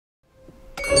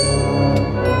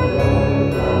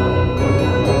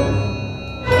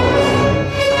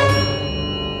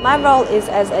My role is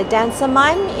as a dancer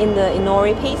mime in the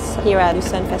Inori piece here at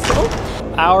Lucerne Festival.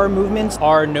 Our movements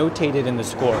are notated in the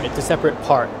score. It's a separate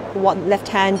part. One left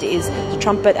hand is the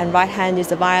trumpet and right hand is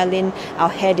the violin. Our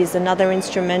head is another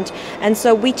instrument. And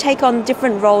so we take on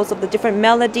different roles of the different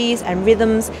melodies and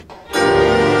rhythms.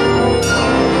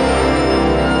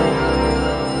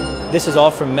 This is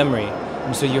all from memory.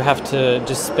 And so you have to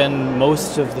just spend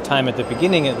most of the time at the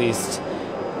beginning, at least,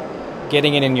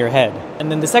 getting it in your head. And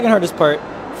then the second hardest part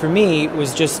for me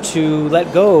was just to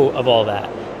let go of all that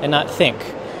and not think.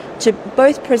 To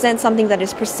both present something that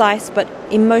is precise but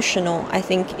emotional, I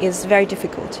think, is very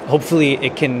difficult. Hopefully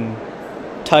it can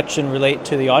touch and relate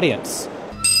to the audience.